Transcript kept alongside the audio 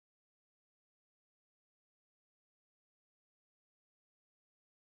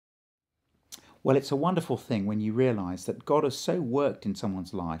Well, it's a wonderful thing when you realise that God has so worked in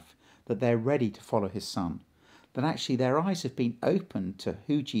someone's life that they're ready to follow his son, that actually their eyes have been opened to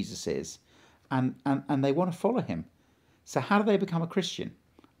who Jesus is, and they want to follow him. So how do they become a Christian?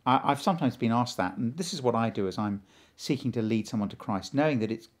 I've sometimes been asked that, and this is what I do as I'm seeking to lead someone to Christ, knowing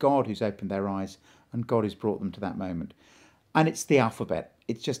that it's God who's opened their eyes and God who's brought them to that moment. And it's the alphabet.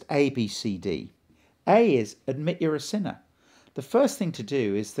 It's just A, B, C, D. A is admit you're a sinner. The first thing to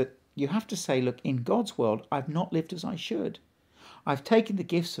do is that you have to say, look, in God's world, I've not lived as I should. I've taken the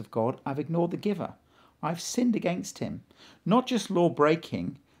gifts of God, I've ignored the giver. I've sinned against him. Not just law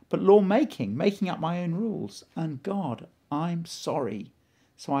breaking, but law making, making up my own rules. And God, I'm sorry.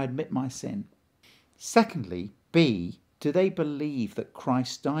 So I admit my sin. Secondly, B, do they believe that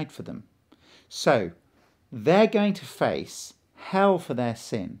Christ died for them? So they're going to face hell for their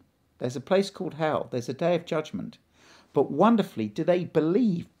sin. There's a place called hell. There's a day of judgment. But wonderfully, do they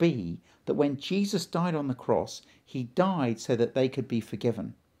believe, B, that when Jesus died on the cross, he died so that they could be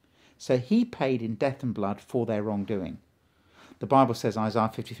forgiven? So he paid in death and blood for their wrongdoing. The Bible says, Isaiah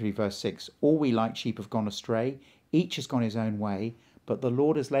 53 verse 6, all we like sheep have gone astray, each has gone his own way, but the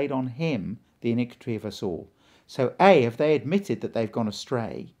Lord has laid on him the iniquity of us all. So A, have they admitted that they've gone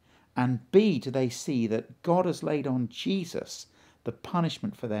astray? And B, do they see that God has laid on Jesus the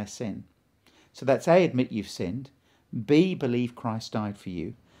punishment for their sin? So that's A, admit you've sinned. B, believe Christ died for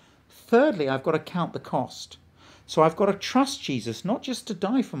you. Thirdly, I've got to count the cost. So I've got to trust Jesus not just to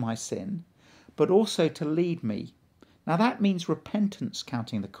die for my sin, but also to lead me. Now that means repentance,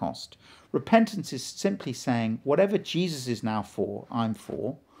 counting the cost. Repentance is simply saying, whatever Jesus is now for, I'm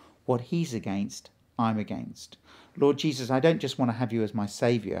for. What he's against, I'm against. Lord Jesus, I don't just want to have you as my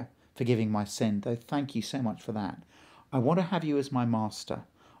saviour, forgiving my sin, though thank you so much for that. I want to have you as my master.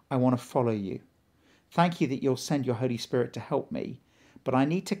 I want to follow you. Thank you that you'll send your Holy Spirit to help me, but I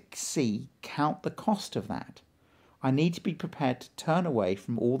need to count the cost of that. I need to be prepared to turn away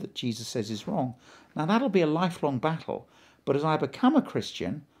from all that Jesus says is wrong. Now that'll be a lifelong battle, but as I become a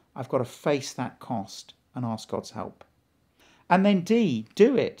Christian, I've got to face that cost and ask God's help. And then D,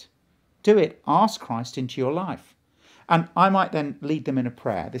 do it. Do it. Ask Christ into your life. And I might then lead them in a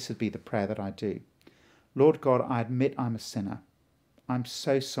prayer. This would be the prayer that I do. Lord God, I admit I'm a sinner. I'm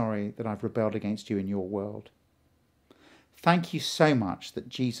so sorry that I've rebelled against you in your world. Thank you so much that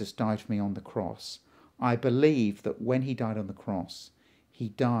Jesus died for me on the cross. I believe that when he died on the cross, he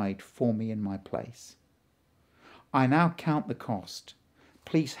died for me in my place. I now count the cost.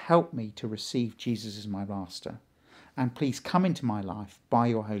 Please help me to receive Jesus as my master. And please come into my life by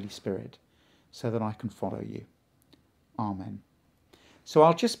your Holy Spirit so that I can follow you. Amen. So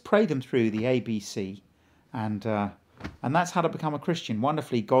I'll just pray them through the ABC, and that's how to become a Christian.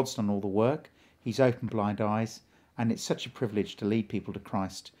 Wonderfully, God's done all the work. He's opened blind eyes, and it's such a privilege to lead people to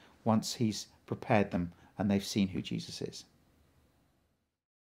Christ once he's prepared them and they've seen who Jesus is.